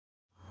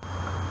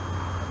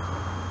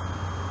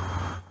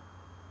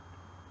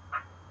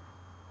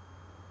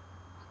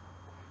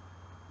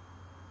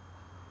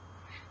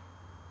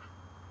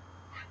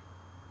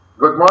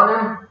Good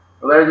morning,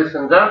 ladies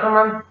and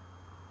gentlemen.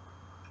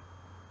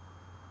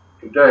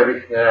 Today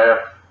we have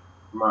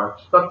March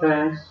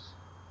 13th,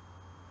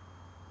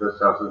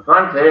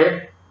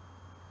 2020,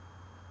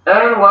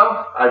 and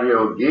well, I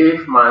will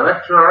give my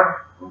lecture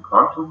in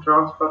quantum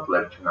transport,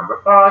 lecture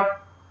number 5,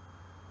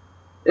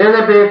 in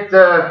a bit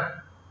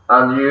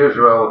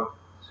unusual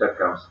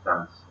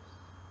circumstances.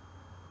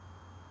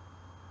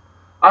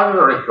 I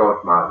will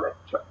record my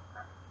lecture.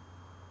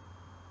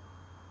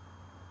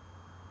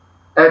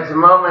 At the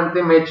moment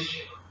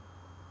image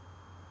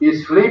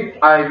is flipped,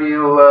 I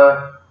will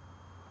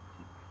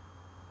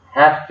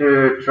have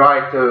to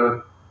try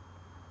to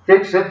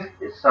fix it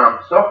with some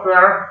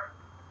software,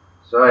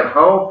 so I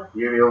hope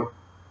you will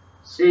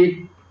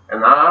see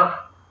enough.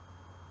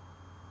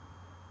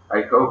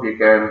 I hope you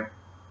can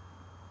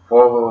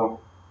follow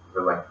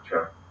the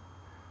lecture.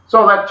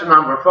 So lecture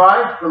number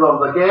 5, Coulomb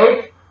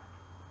blockade.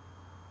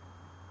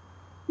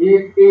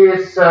 It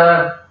is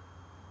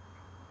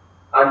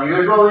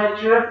unusual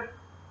lecture.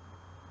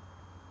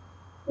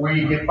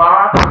 We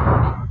depart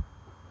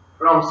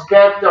from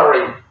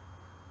scattering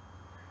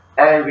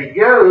and we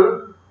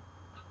go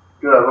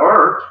to a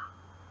word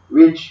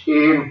which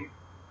in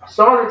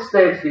solid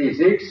state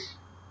physics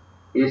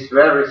is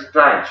very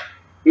strange.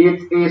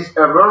 It is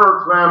a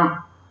world when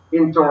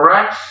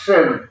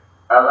interaction,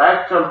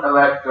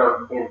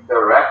 electron-electron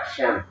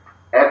interaction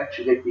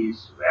actually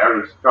is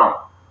very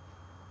strong.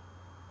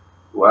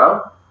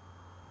 Well,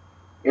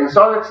 in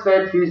solid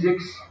state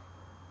physics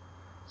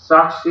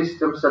such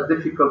systems are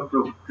difficult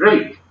to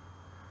treat.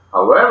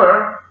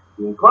 However,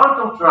 in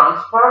quantum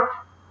transport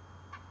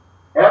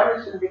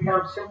everything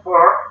becomes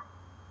simpler.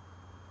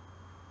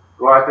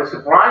 Quite a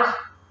surprise.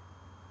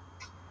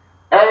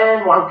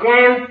 And one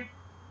can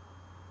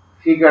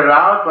figure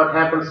out what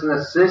happens in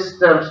the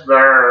systems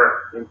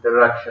where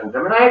interaction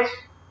dominates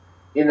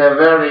in a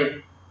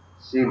very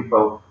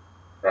simple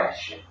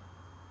fashion.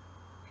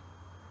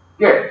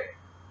 Good.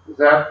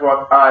 That's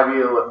what I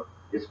will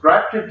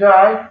describe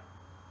today,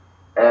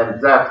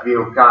 and that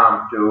will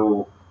come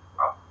to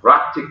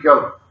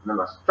practical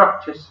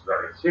nanostructures,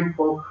 very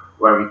simple,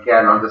 where we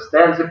can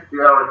understand the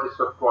peculiarities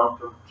of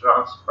quantum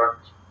transport.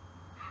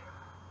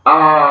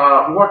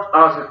 What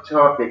are the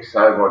topics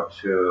I want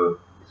to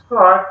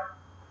describe?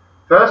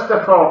 First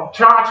of all,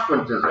 charge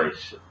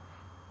quantization.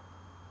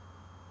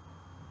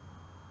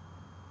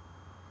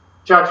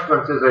 Charge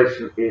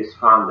quantization is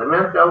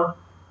fundamental.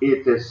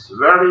 It is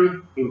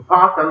very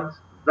important.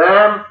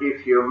 Then,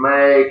 if you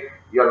make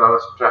your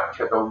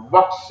nanostructure of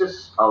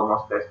boxes,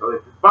 almost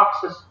isolated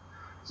boxes,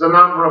 the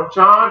number of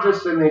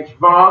charges in each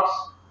box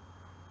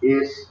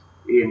is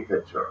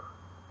integer.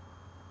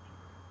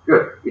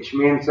 Good, which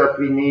means that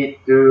we need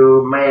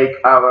to make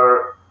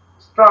our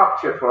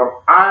structure from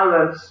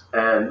islands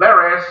and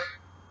barriers.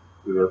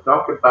 We will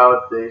talk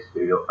about this,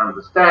 we will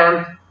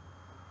understand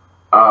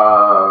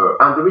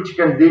under which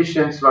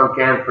conditions one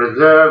can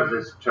preserve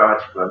this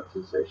charge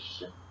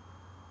quantization.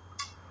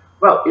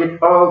 Well,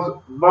 it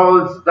all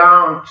boils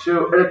down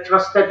to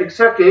electrostatic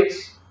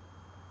circuits,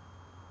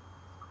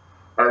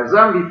 and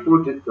then we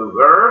put it to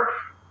work.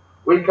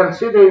 We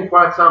consider in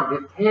quite some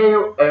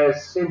detail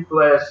as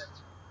simplest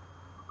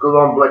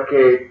Coulomb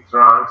blockade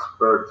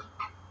transport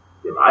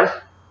device,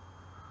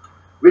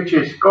 which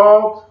is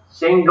called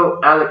single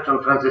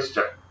electron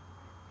transistor.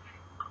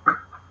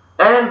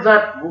 And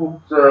that would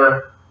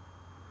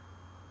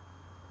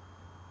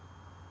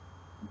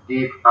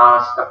give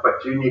us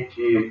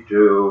opportunity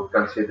to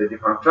consider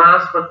different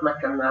transport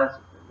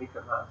mechanisms,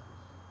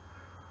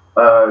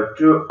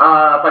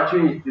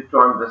 opportunity to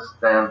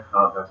understand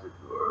how does it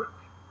work.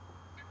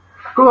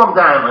 Coulomb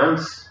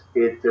diamonds,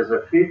 it is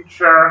a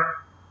feature.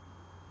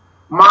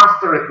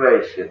 Master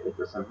equation, it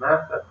is a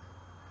method.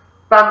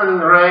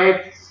 Tunneling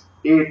rates,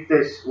 it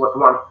is what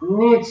one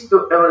needs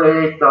to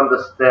evaluate to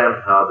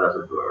understand how does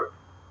it work.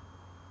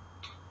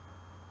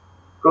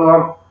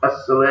 Coulomb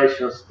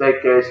oscillation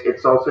staircase,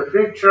 it's also a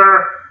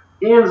feature.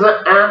 In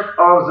the end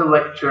of the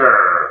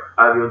lecture,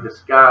 I will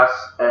discuss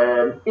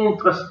an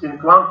interesting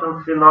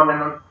quantum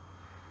phenomenon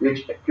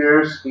which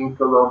occurs in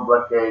Coulomb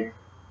blockade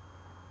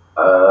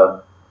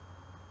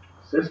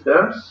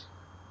systems,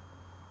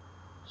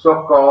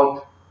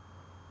 so-called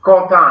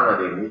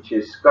co-tunneling, which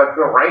is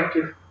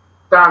cooperative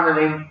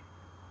tunneling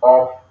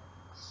of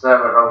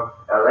several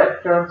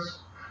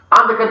electrons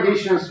under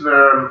conditions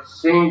where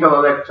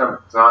single electron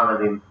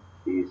tunneling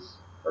is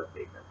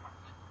forbidden.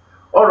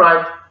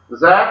 Alright,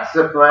 that's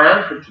the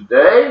plan for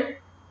today.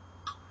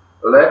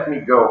 Let me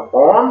go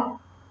on.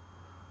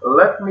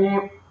 Let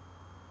me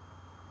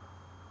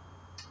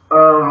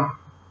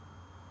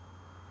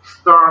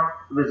start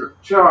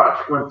with charge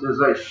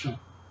quantization.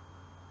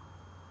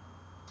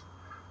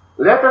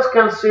 Let us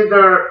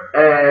consider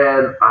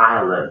an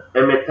island,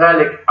 a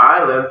metallic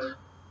island,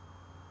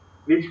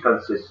 which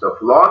consists of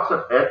lots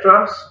of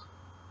atoms,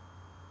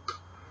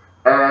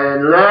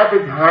 and let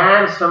it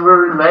hang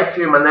somewhere in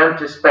vacuum and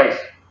empty space.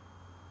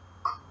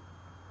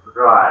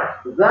 Right.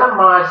 Then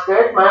my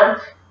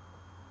statement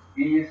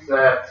is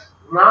that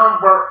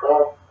number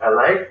of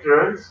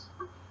electrons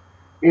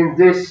in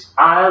this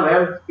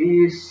island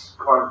is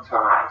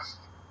quantized.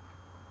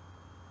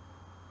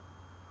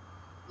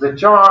 The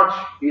charge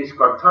is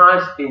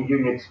quantized in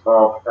units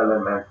of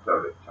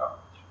elementary charge.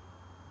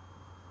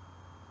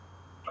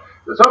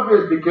 That's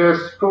obvious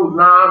because full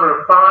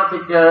number of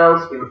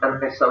particles in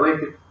an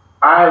isolated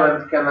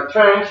island cannot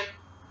change,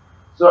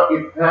 so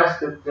it has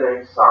to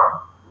take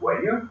some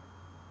value.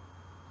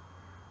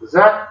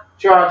 That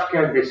charge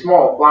can be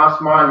small, plus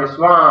minus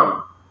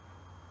 1,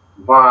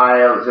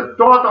 while the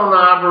total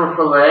number of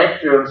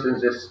electrons in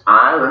this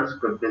island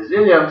could be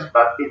zillions,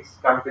 but it's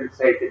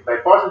compensated by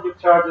positive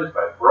charges,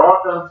 by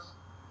protons.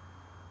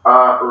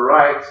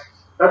 Right,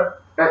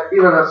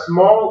 even a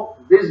small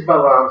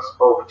disbalance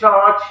of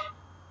charge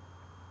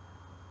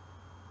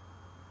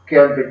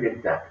can be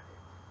detected.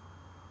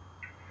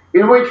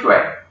 In which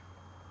way?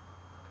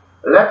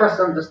 Let us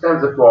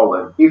understand the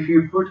following. If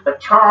you put a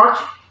charge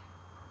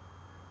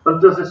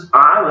onto this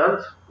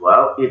island,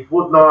 well, it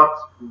would not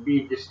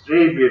be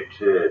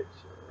distributed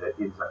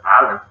in the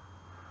island.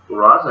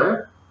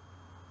 Rather,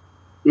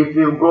 it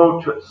will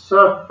go to the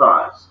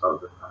surface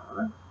of the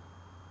island,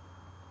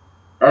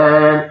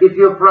 and it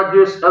will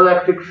produce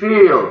electric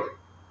field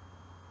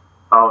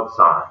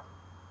outside.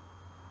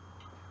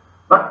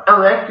 But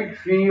electric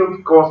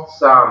field costs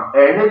some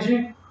energy,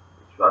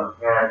 which one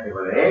can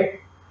evaluate,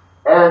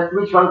 and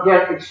which one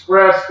can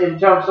express in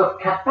terms of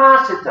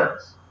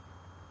capacitance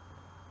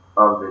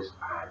of this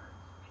island.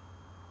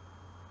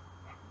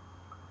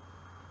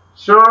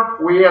 So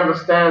we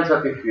understand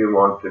that if we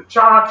want to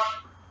charge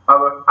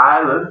our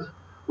island,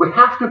 we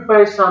have to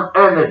pay some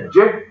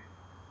energy,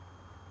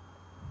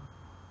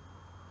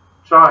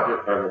 charge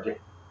energy.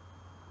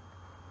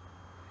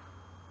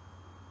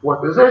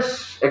 What is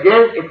this?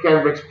 Again, it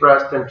can be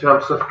expressed in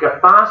terms of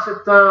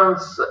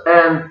capacitance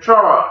and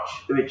charge,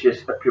 which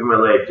is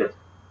accumulated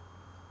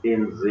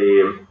in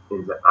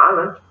the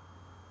island.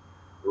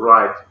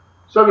 Right.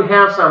 So we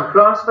have some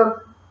constant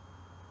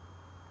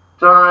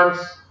times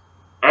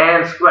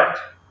n squared.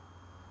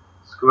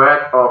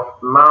 Squared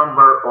of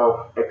number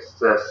of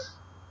excess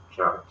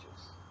charges.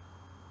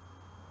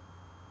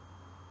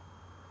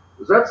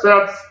 That's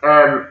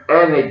an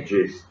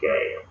energy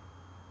scale.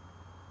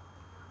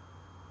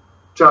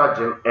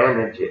 Charging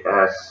energy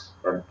as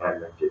an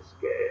energy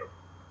scale.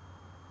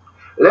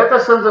 Let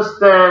us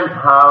understand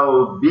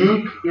how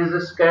big is the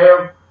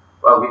scale.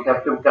 Well, we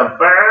have to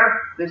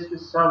compare this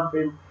with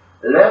something.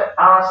 Let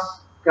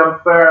us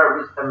compare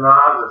with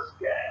another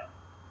scale.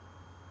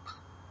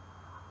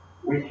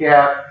 We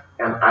have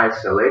an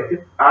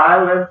isolated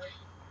island,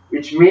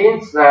 which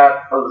means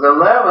that the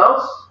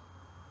levels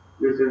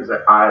within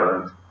the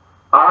island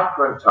are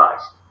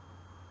quantized,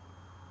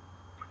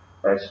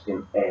 as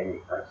in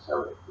any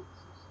isolated system.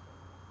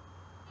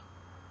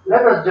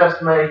 Let us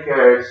just make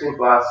a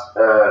simple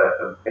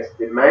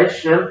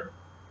estimation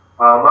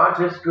how much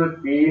this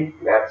could be.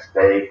 Let's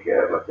take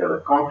whatever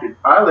concrete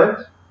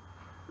island,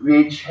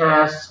 which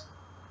has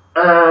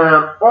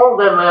all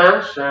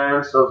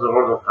dimensions of the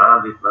order of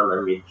 100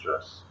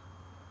 nanometers.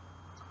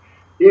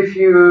 If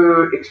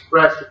you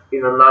express it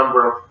in a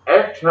number of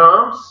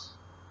atoms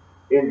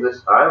in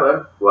this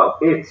island, well,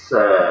 it's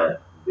a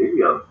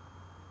billion.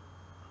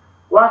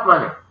 What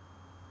many?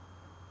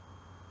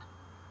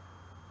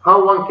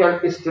 How one can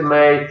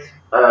estimate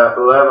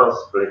level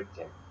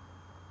splitting?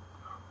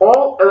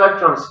 All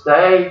electron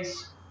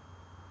states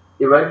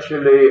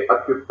eventually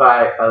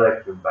occupy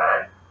electron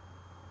band.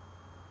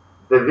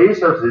 The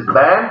width of this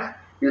band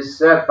is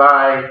set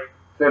by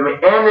Fermi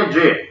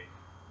energy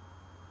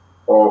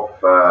of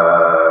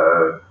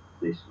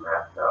this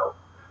metal.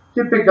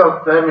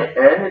 Typical Fermi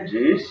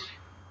energies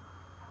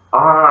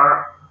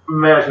are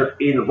measured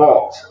in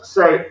volts.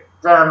 Say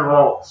 10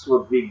 volts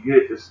would be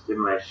good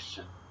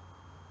estimation.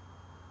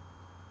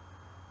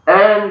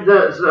 And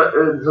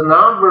the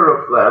number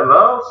of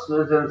levels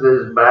within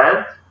this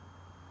band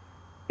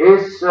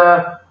is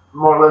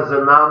more or less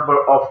the number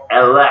of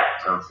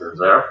electrons in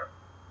there.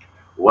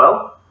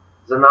 Well,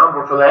 the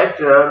number of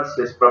electrons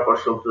is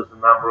proportional to the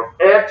number of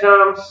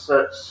atoms,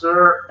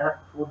 so that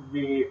would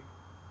be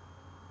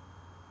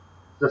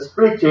the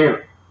splitting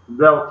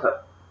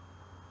delta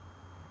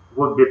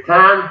would be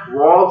 10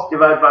 volts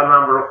divided by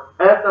number of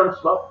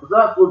atoms. Well,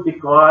 that would be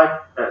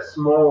quite a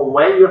small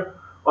value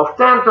of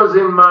 10 to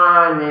the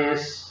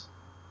minus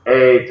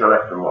 8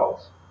 electron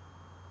volts.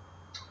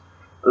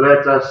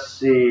 Let us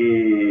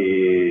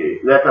see.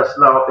 Let us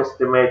now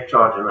estimate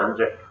charge and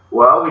energy.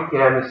 Well, we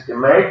can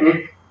estimate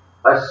it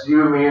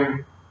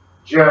assuming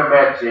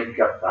geometric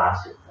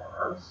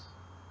capacitance,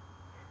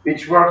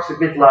 which works a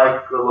bit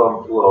like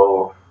Coulomb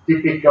law.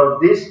 Typical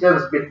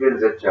distance between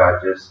the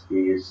charges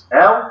is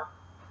L.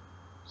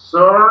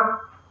 So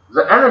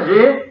the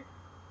energy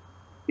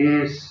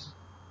is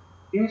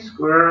E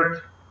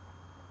squared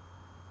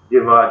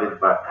divided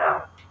by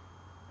L.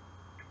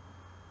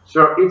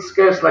 So it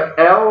scales like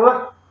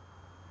L,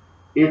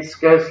 it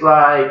scales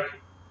like,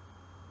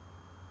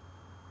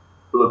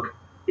 look,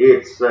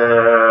 it's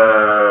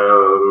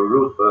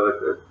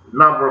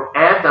number of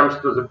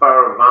atoms to the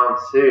power of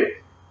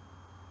 1/6.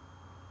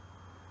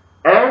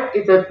 And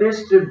it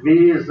appears to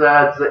be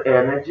that the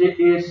energy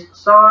is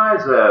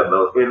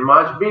sizable and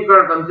much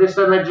bigger than this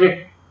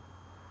energy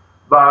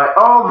by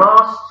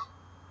almost,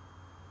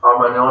 how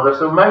many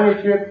orders of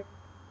magnitude?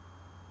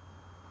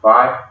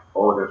 5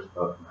 orders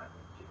of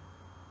magnitude.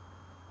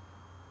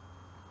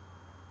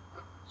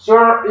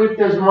 So it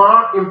is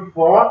more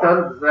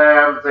important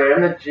than the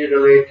energy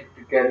related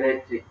to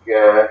kinetic,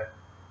 the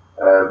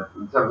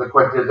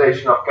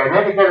quantization of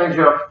kinetic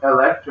energy of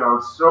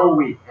electrons. So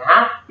we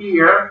have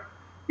here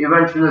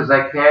eventually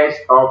the case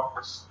of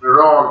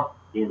strong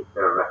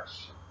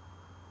interaction.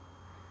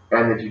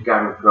 Energy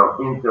coming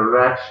from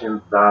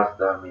interaction does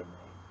dominate.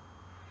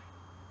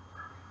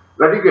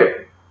 Very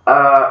good.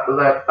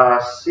 Let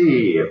us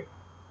see.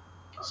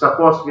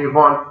 Suppose we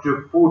want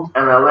to put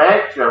an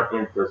electron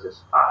into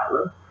this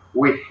island,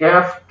 we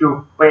have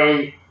to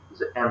pay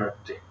the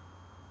energy.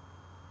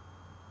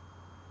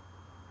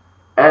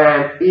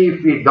 And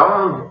if we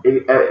don't,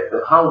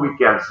 how we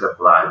can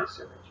supply this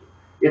energy?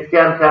 It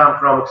can come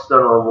from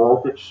external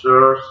voltage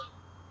source.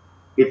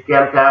 It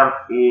can come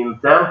in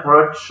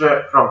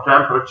temperature, from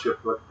temperature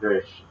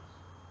fluctuations.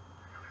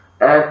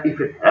 And if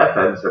it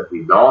happens that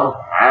we don't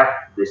have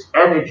this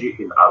energy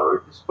in our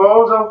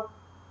disposal,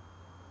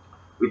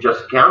 we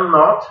just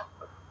cannot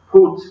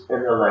put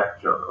an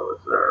electron over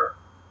there.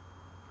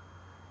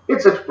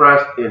 It's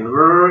expressed in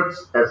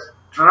words as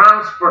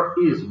transfer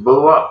is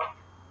blocked.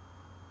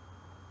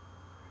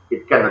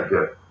 It cannot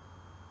go.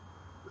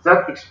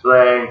 That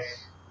explains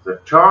the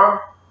term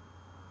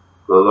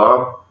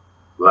Coulomb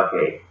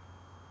blockade.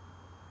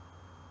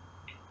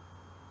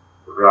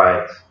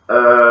 Right.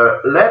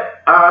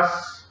 Let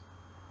us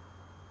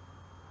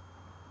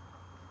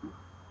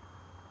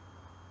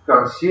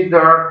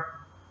consider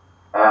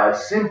a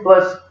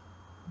simplest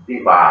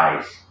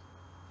device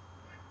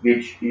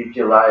which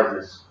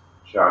utilizes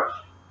charge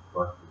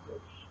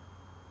quantization.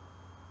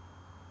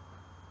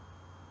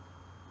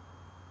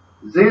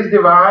 This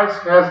device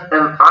has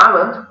an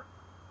island.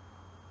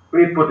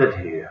 We put it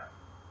here.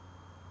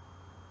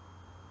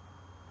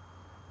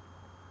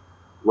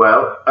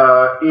 Well,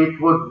 it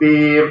would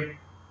be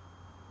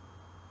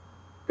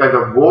kind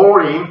of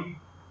boring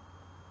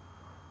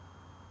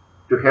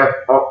to have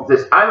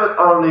this island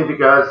only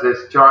because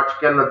this charge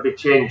cannot be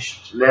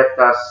changed. Let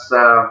us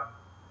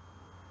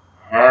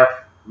have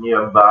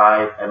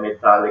nearby a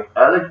metallic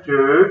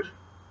electrode,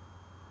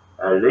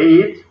 a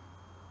lead,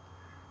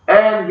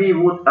 and we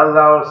would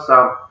allow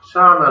some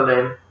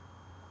channeling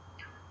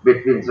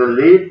between the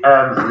lead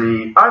and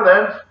the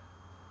island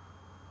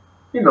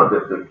in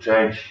order to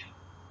change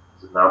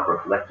the number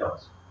of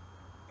electrons.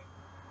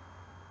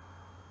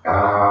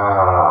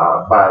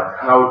 But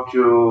how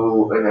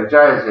to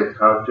energize it,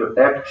 how to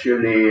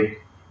actually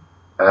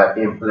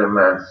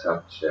implement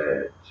such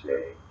a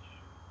change?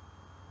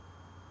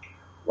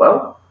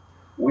 Well,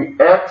 we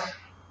add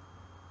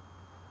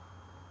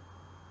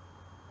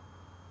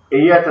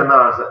yet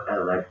another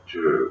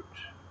electrode,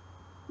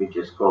 which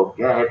is called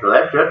gate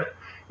electrode.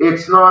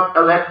 It's not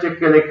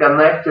electrically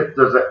connected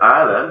to the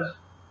island,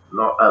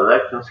 no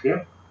electrons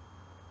here.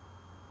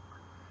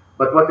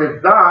 But what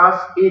it does,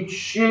 it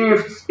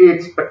shifts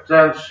its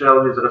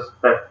potential with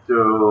respect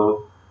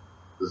to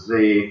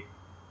the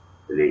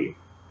lead.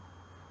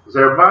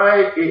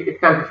 Thereby, it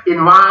kind of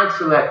invites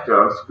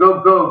electrons,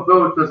 go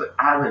to the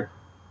island,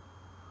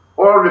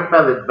 or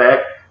repel it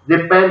back,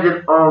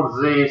 depending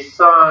on the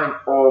sign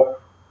of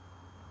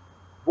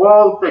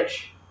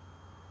voltage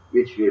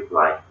which we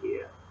apply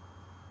here.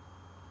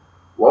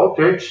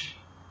 Voltage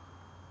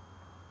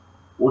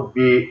would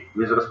be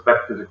with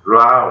respect to the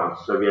ground,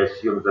 so we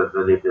assume that the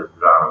lead is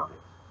grounded.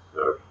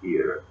 So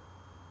here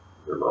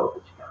the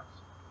voltage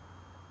comes.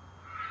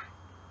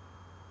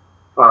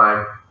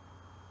 Fine.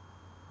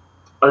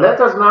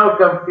 Let us now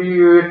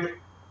compute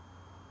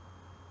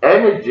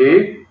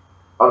energy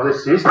of the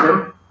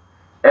system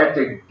at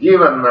a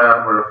given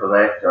number of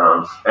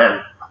electrons.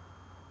 And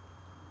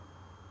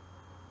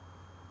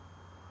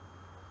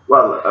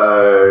well,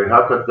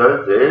 how to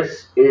do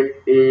this?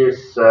 It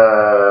is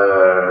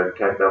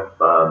kind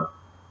of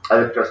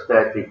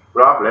electrostatic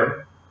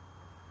problem.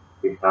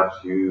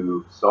 Perhaps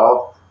you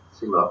solved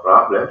similar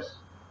problems,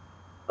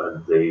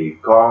 and the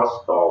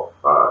cost of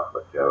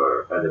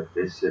whatever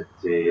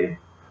electricity,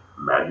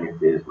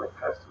 magnetism, it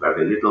has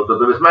very little to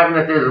do with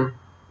magnetism.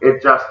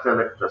 It's just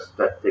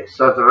electrostatic.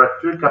 So there are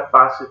two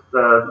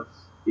capacitors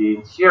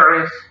in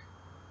series.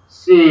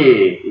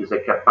 C is a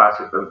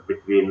capacitance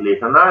between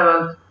lead and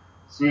island.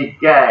 C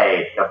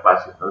gate,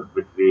 capacitance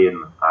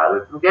between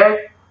island and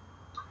gate.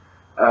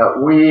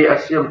 We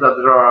assume that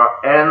there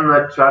are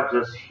n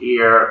charges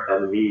here,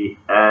 and we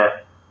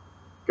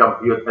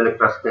compute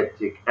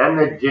electrostatic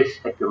energies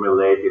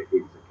accumulated in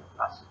the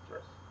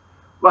capacitors.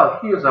 Well,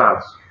 here's the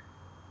answer.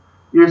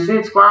 You see,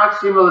 it's quite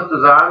similar to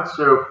the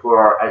answer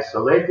for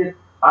isolated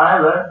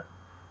island.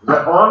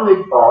 The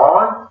only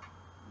point,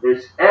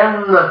 this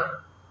n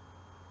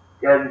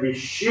can be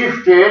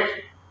shifted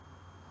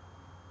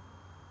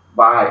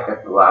by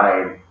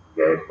applying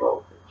gate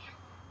voltage.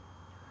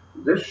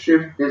 This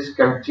shift is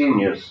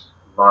continuous.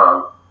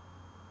 One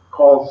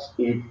calls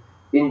it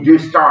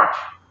induced charge,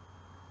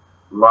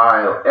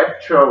 while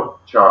actual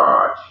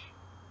charge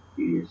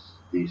is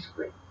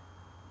discrete.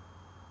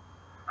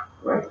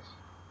 Right?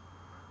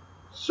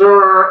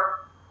 So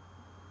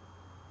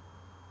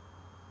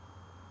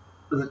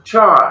the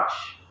charge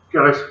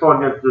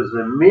corresponding to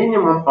the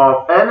minimum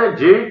of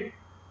energy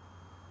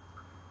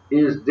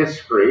is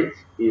discrete,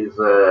 is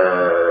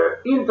an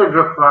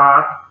integer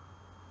part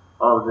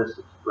of this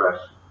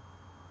expression.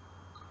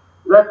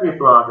 Let me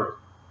plot it.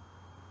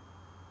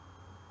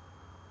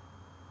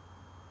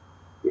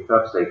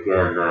 Perhaps I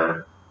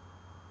can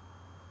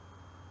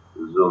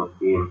zoom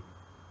in.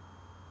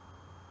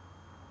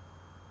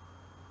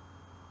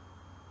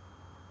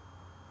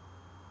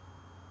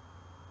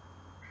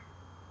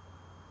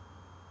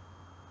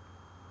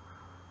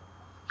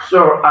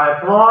 So I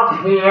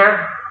plot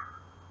here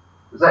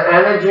the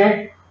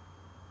energy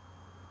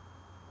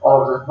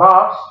of the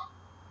box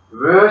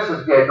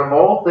versus gate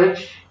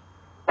voltage,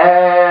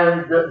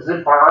 and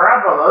the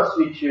parabolas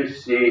which you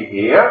see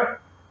here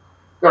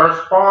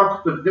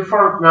correspond to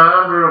different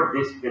number of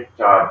discrete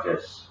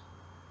charges.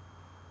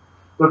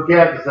 To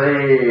get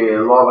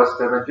the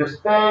lowest energy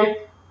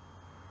state,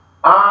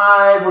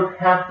 I would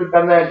have to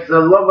connect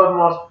the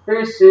lowermost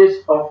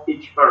pieces of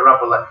each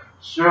parabola.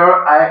 So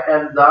I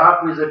end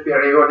up with a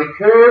periodic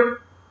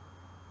curve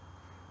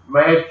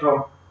made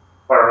from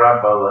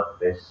parabola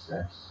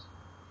pieces.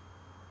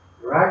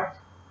 Right?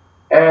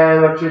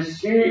 And what you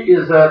see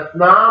is that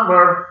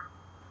number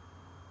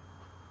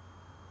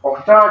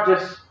of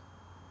charges,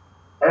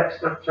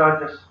 extra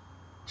charges,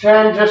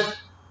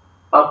 changes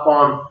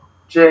upon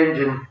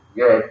changing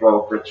gate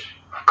voltage.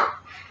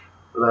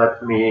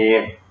 Let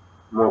me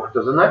move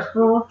to the next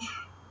node.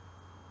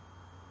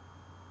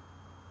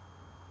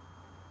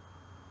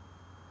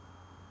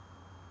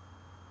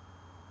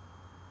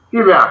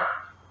 Here we are.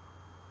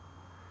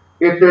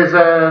 It is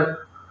a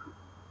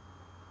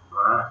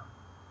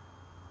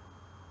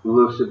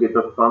lose a bit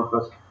of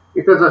contrast.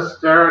 It is a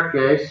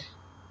staircase,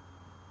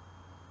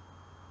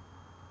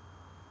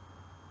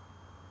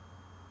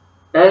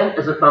 and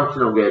as a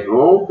function of gate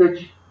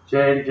voltage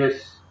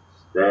changes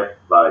step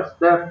by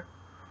step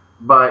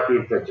by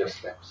integer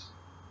steps.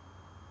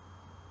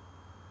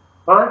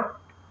 Fine?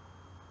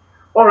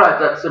 Alright,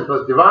 that's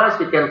simplest device.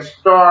 We can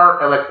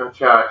store electron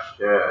charge,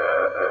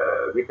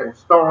 we can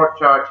store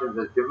charge in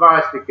this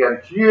device, we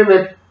can tune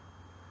it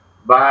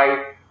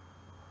by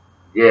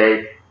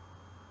gate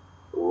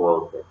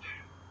voltage.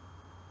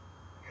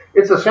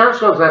 It's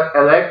essential that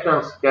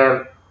electrons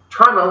can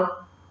tunnel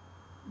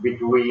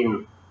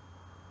between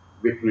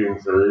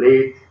the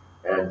lead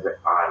and the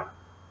ion.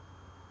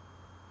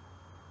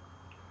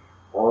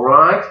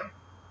 Alright.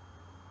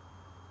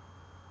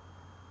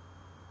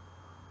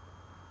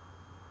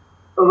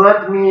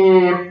 Let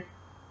me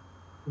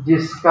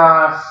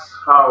discuss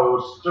how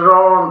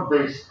strong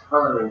this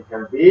tunneling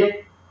can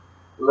be.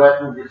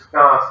 Let me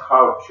discuss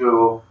how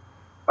to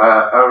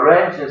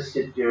arrange the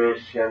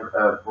situation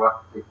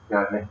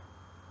practically.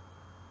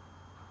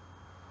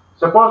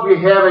 Suppose we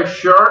have a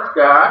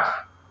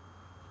shortcut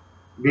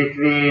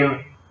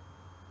between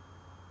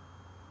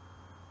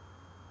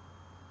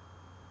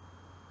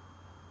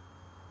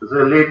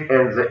the lead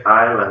and the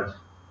island.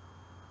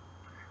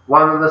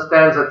 One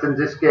understands that in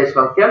this case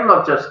one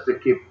cannot just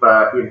keep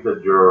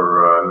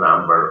integer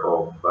number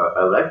of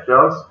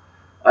electrons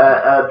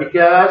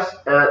because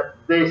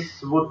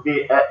this would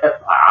be a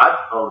part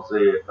of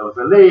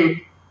the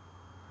lead.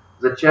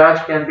 The charge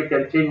can be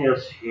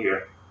continuous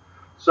here,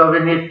 so we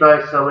need to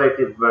isolate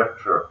it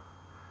vector.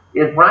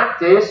 In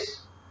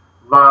practice,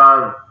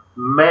 one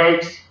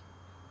makes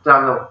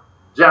tunnel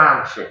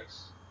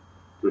junctions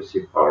to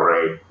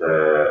separate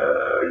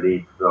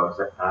lead from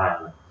the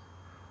island.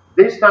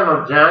 This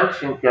tunnel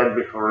junction can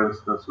be, for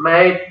instance,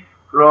 made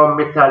from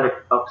metallic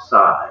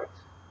oxide.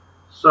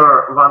 So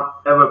one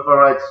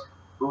evaporates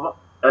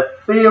a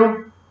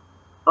film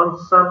on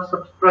some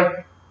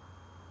substrate.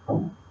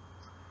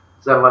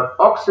 Then one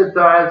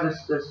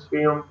oxidizes this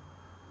film,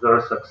 there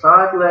is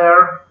oxide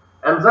layer,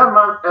 and then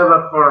one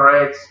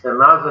evaporates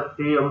another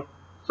film.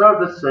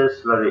 So this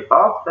is very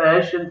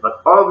old-fashioned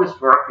but always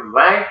working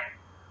way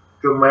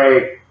to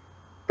make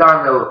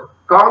tunnel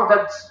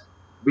contacts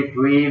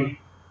between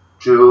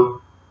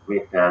two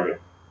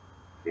metallic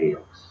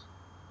fields.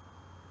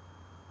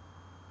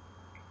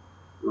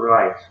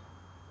 Right.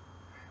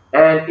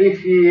 And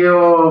if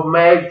you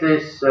make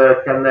this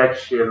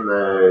connection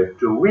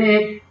too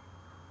weak,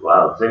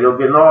 well, there will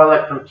be no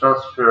electron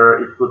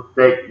transfer. It could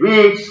take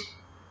weeks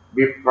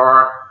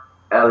before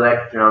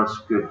electrons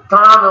could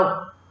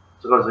tunnel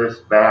through this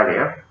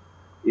barrier.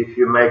 If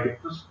you make it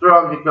too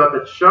strong, you got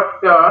a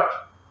shortcut.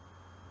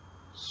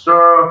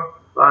 So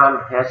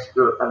one has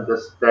to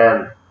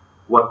understand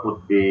what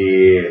would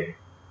be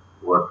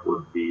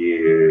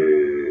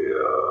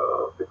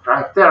the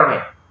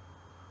criteria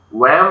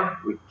when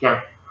we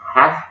can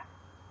have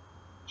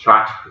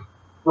charge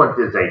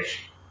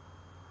quantization.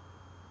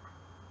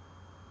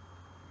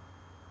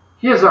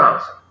 Here's the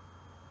answer.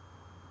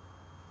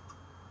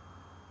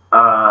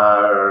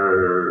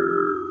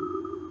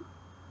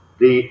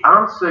 The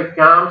answer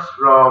comes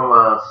from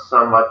a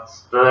somewhat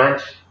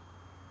strange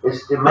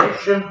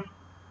estimation,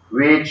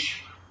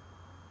 which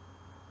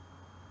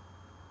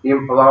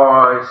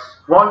employs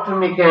quantum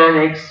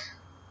mechanics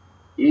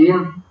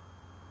in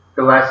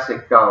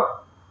classical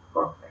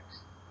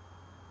context.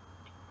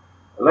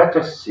 Let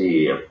us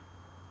see.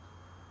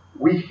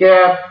 We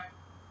have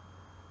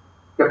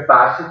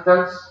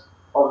capacitance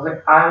of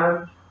the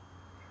island,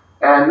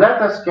 and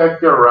let us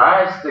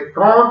characterize the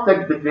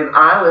contact between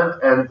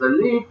island and the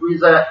lid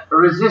with a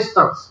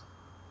resistance.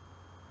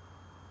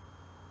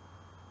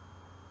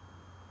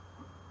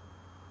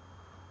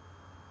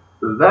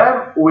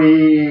 Then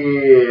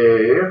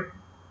we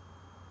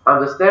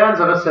understand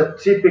there is a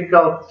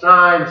typical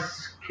time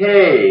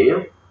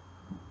scale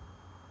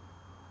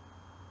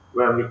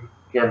when we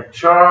can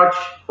charge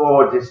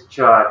or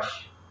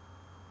discharge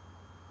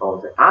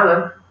of the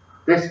island.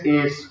 This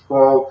is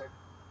called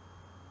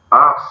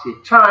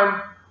RC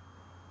time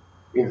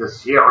in the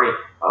theory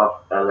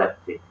of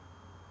electric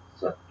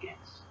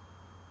circuits.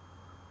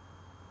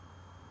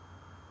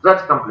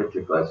 That's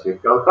completely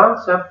classical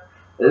concept.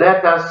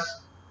 Let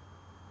us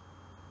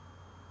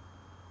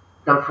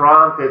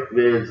confront it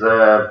with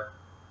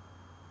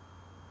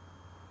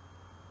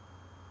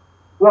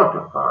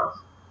quantum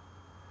concept,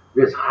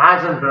 with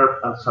Heisenberg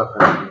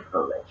uncertainty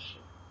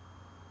relation.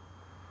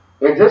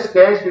 In this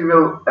case, we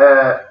will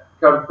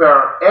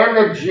compare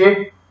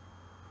energy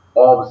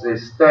of the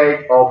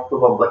state of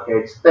Coulomb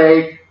blockade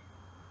state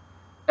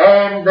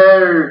and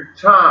the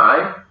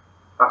time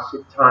as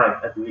the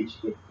time at which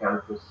it can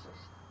persist.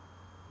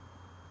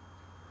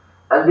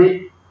 And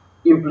we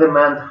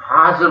implement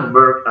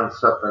Heisenberg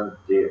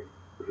uncertainty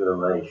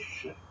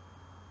relation.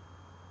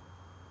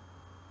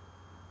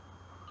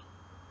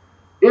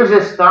 If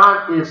this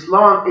time is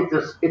long,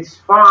 it's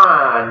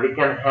fine. We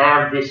can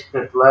have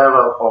discrete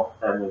level of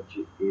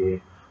energy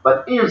here.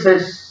 But if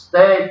this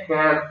state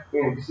can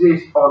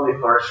exist only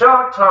for a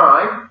short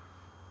time,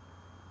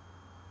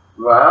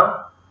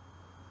 well,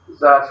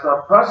 that's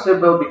not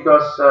possible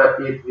because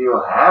it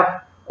will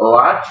have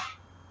large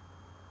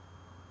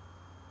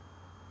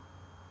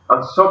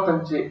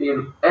uncertainty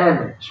in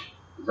energy.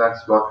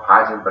 That's what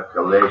Heisenberg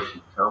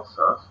relation tells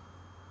us.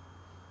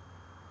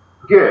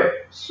 Good.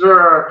 So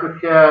to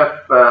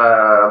have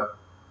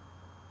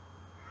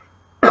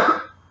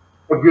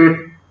a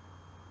good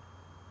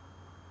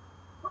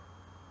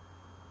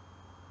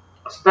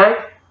state,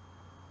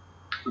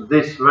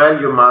 this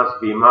value must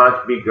be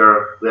much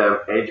bigger than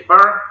h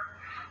bar.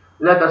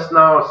 Let us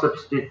now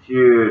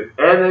substitute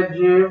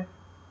energy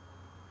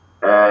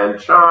and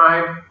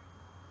time.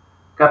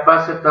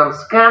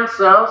 Capacitance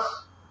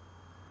cancels,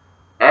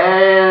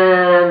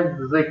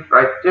 and the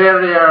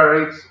criteria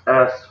reads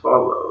as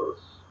follows.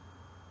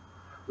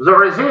 The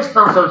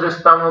resistance of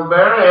this tunnel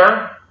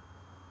barrier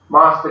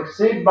must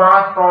exceed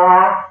by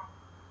far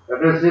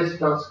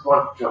resistance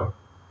quantum.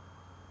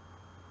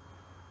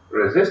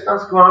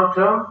 Resistance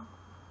quantum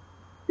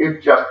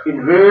is just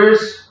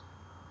inverse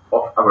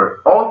of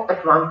our old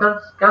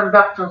acquaintance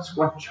conductance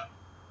quantum.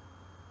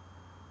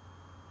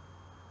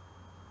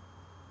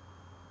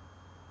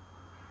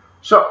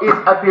 So it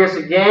appears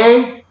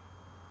again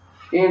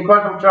in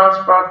quantum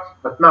transport,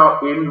 but now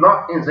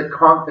not in the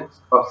context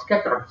of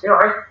scattering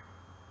theory.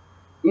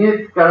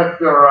 It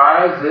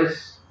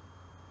characterizes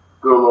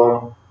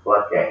Coulomb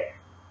blockade.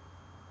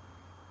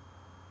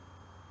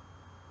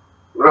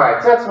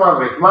 Right, that's one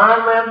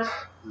requirement.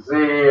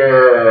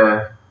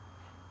 The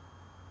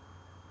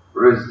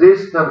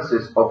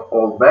resistances of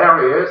all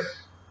barriers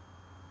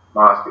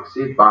must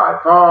exceed by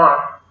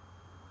far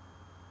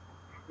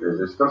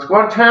resistance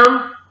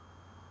quantum.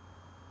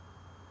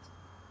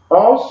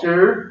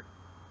 Also,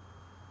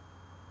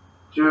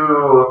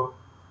 to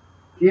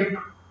keep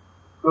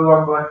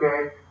Coulomb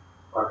blockade,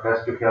 one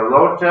has to have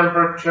low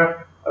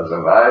temperature,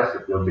 otherwise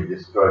it will be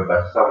destroyed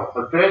by some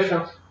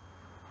fluctuations,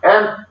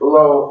 and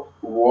low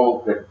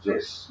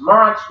voltages,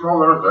 much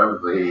smaller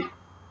than the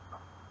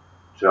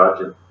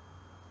charging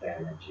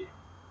energy.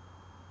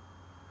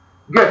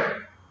 Good.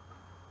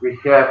 We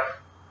have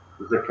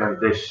the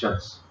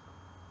conditions.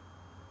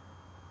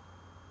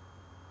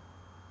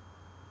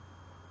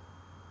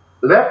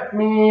 Let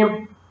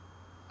me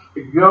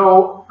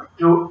go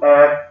to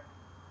a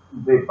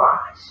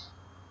device.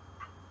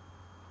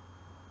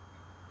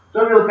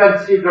 So we'll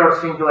consider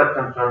single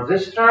electron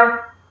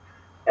transistor.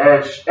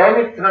 As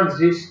any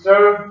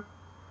transistor,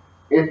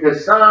 it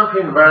is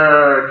something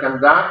where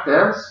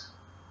conductance,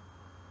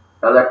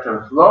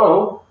 electron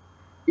flow,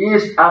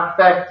 is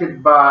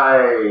affected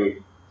by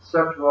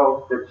surge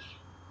voltage,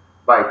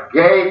 by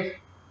gate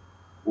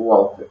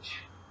voltage.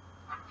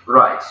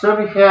 Right, so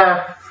we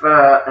have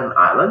an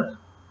island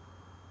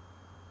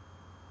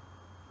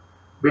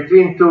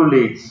between two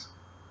leads,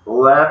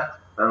 left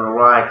and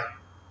right.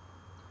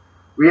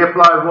 We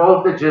apply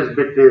voltages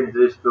between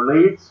these two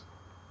leads,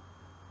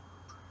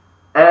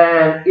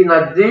 and in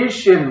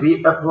addition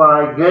we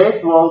apply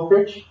gate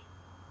voltage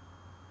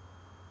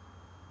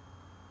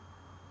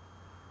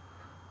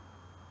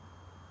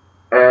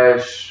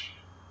as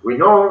we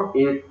know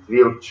it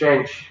will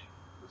change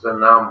the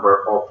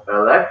number of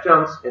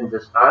electrons in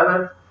this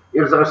island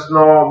if there is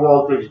no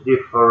voltage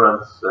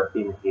difference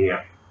in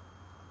here.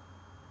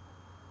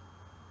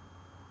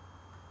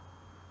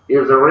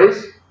 If there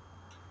is,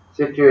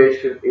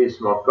 situation is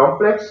more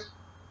complex.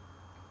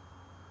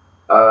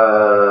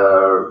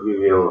 We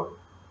will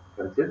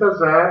consider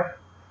that.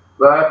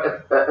 But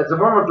at the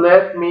moment,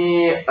 let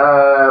me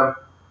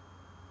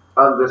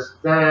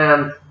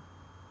understand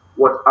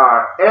what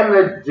are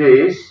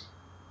energies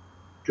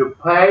to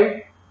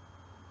pay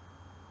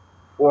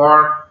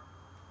for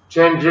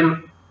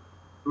changing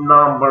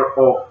number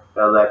of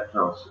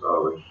electrons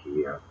over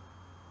here.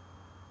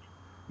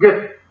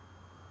 Good.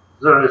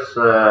 There is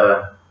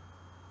a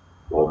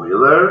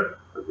formula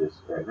for this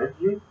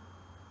energy.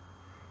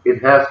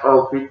 It has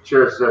all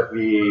features that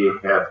we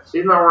have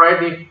seen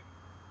already.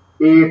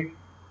 It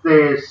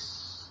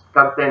contains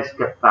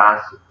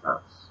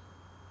capacitance.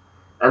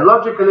 And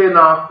logically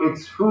enough,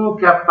 it's full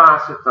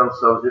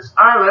capacitance of this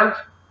island.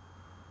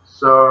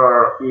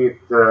 So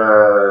it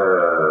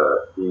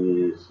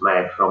is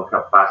made from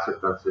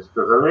capacitances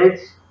to the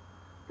leads,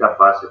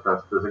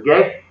 capacitance to the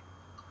gate.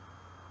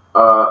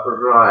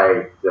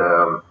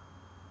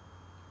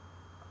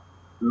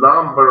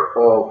 Number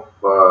of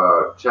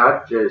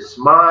charges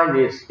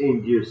minus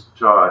induced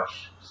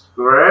charge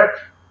squared.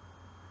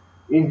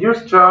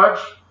 Induced charge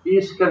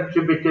is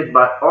contributed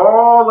by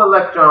all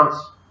electrons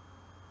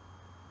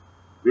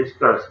with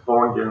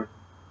corresponding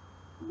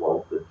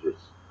voltages.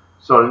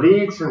 So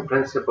leads in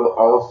principle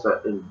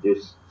also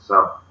induce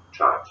some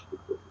charge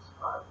into this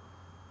island.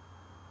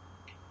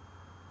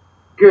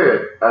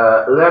 Good.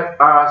 Let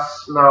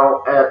us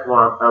now add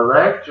one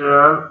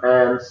electron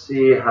and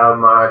see how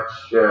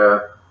much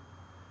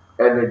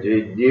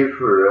energy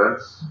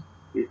difference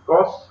it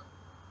costs.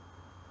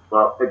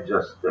 Well,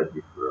 adjust the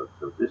difference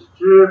of these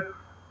two.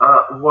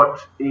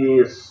 What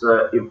is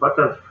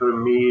important for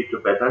me to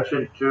pay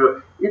attention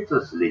to, it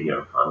is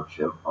linear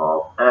function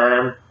of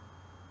n,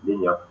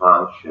 linear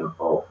function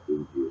of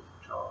induced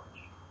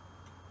charge.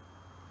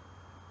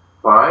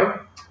 Fine.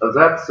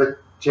 That's a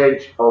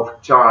change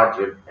of charge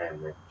and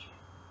energy.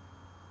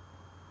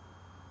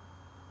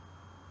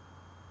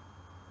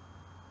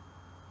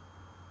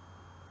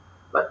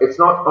 But it's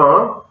not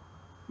all.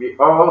 We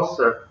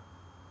also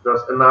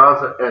there's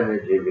another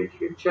energy which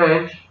we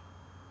change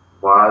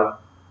while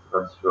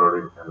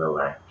transferring an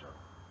electron.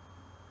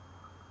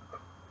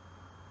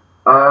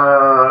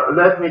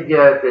 Let me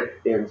get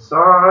it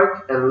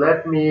inside and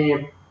let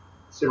me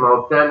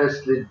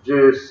simultaneously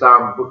do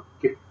some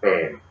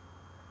bookkeeping.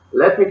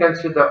 Let me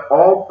consider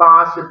all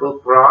possible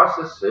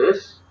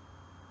processes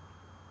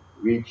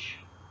which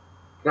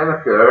can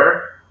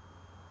occur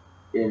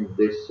in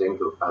this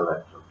single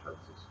electron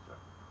transistor.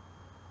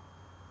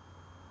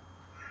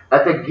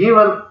 At a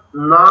given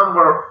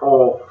number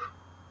of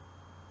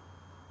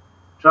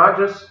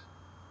charges,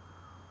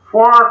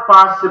 4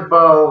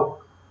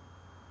 possible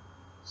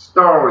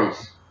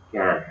stories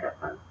can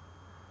happen.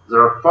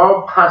 There are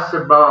 4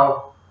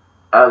 possible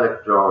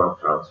electron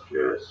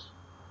transfers.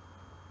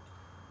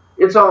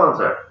 It's all in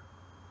there.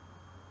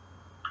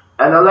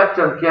 An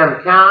electron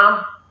can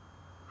come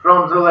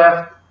from the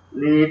left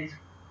lead,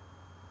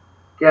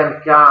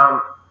 can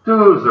come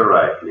to the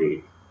right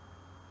lead.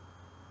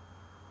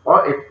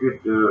 Or it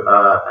could do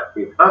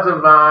it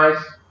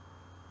otherwise,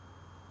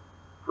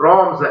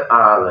 from the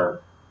island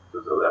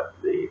to the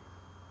left lead.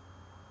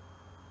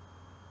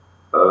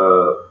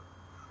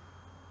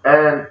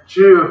 And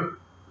to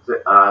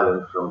the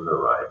island from the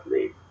right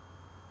lead.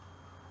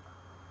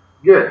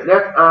 Good.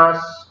 Let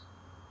us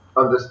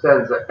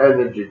understand the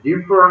energy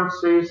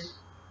differences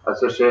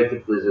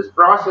associated with these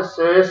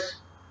processes.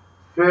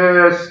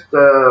 First,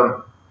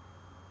 from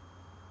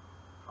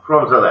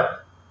the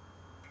left,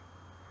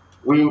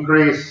 we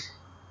increase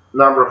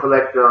number of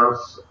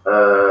electrons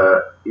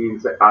in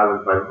the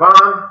island by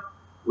 1.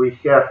 We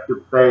have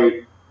to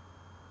pay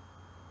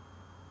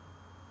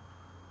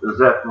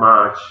that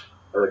much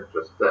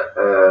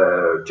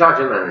charge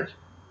and energy.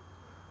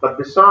 But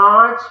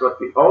besides, what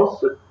we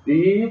also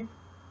did,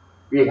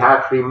 we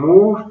have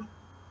removed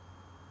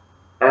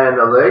an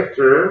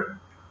electron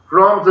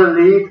from the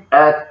lead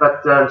at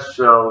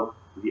potential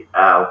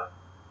VL.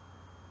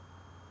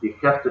 We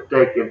have to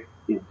take it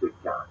into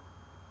account,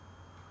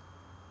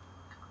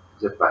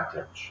 the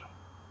potential.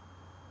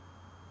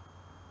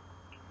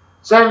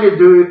 Same we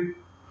do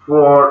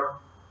for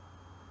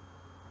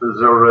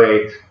the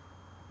rate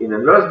in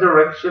inverse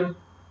direction.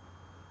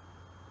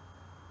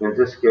 In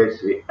this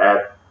case, we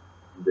add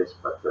this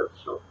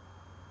potential.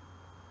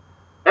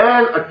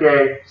 And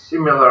okay,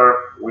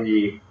 similar,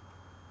 we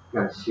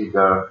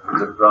consider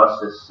the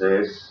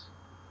processes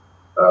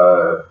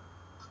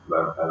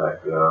when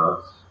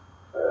electrons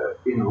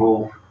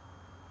involve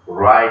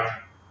right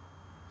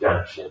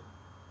junction.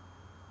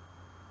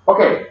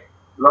 Okay,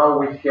 now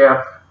we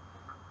have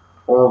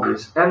all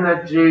these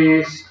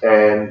energies,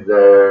 and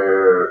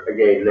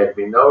again, let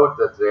me note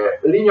that the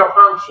linear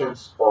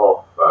functions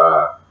of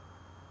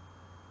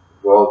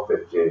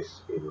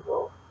voltages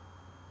involved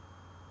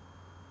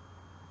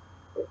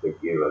at a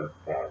given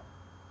n.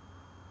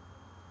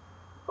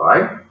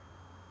 Fine.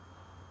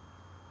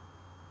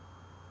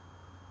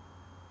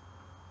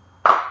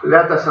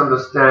 Let us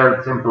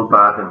understand simple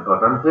but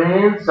important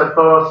things.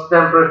 Suppose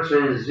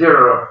temperature is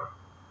 0.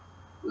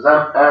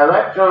 Then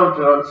electron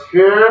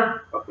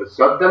transfer of a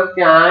certain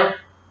kind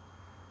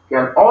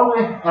can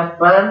only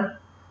happen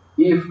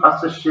if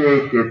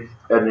associated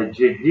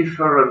energy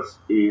difference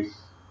is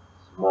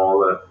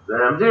smaller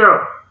than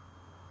 0.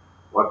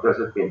 What does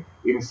it mean?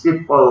 In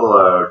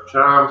simple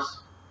terms,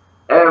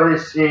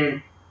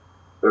 everything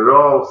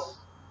rolls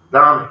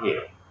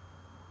downhill.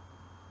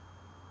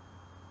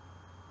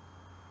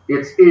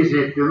 It's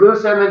easy to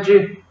lose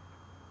energy.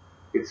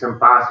 It's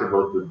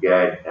impossible to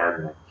gain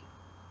energy.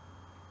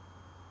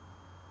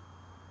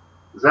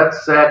 That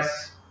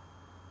sets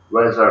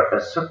whether a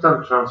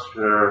certain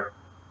transfer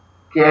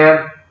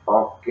can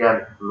or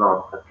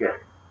cannot occur.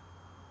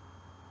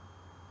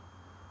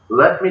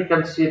 Let me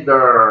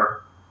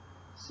consider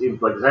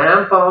simple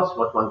examples,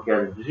 what one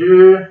can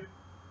do.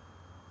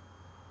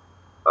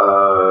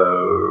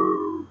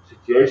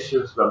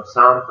 Situations when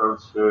some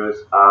transfers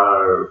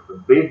are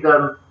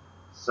forbidden,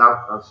 some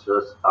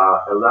transfers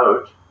are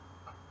allowed.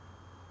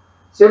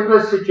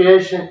 Simplest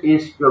situation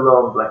is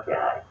Coulomb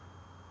blockade.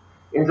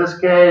 In this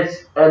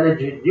case,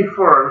 energy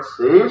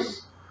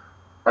differences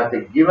at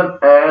a given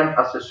n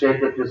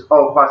associated with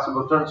all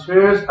possible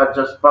transfers are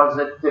just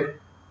positive.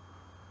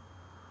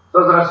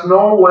 So there is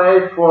no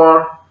way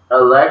for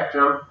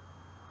electron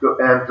to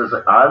enter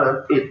the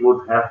island. It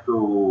would have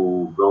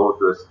to go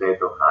to a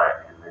state of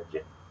high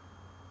energy.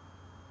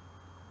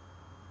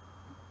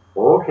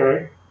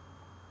 Okay.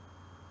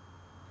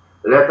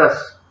 Let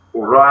us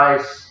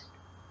raise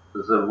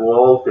the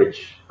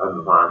voltage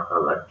on one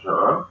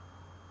electron.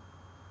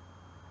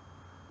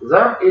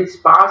 Then it's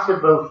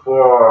possible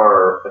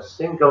for a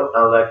single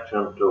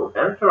electron to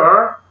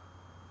enter,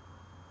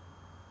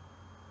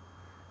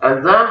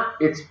 and then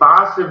it's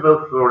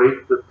possible for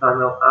it to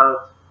tunnel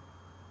out.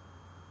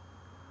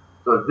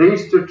 So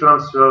these two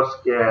transfers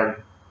can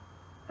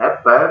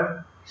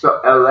happen,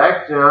 so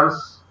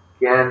electrons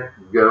can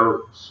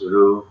go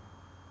through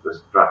the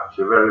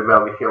structure very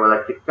well. We have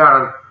electric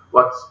current.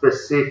 What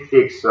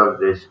specifics of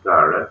this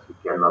current?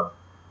 We cannot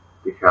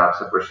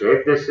perhaps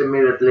appreciate this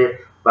immediately,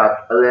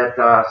 but let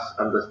us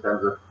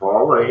understand the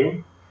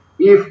following.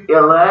 If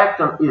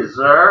electron is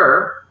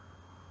there,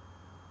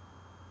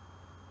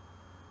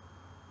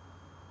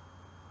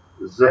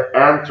 the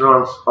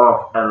entrance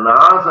of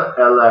another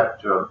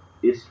electron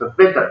is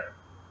forbidden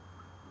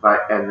by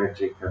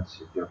energy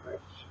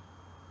consideration.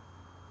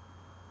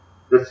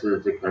 This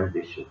is the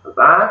condition for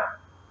that.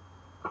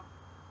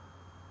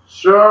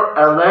 So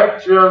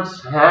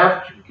electrons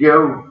have to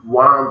go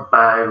one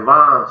by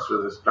one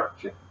through the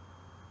structure.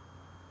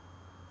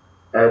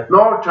 At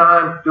no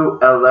time two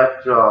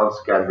electrons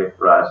can be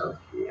present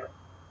here.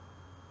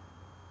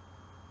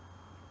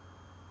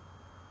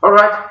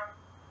 Alright,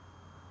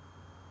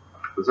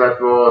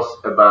 that was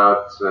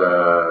about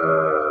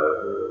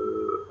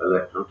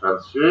electron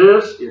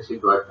transfers in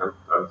single electron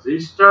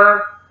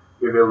transistor.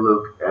 We will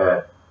look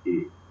at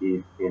it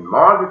in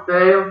more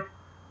detail.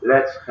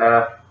 Let's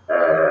have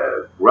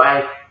a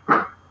break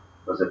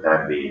for the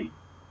time being.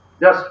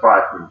 Just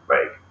 5 minute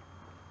break.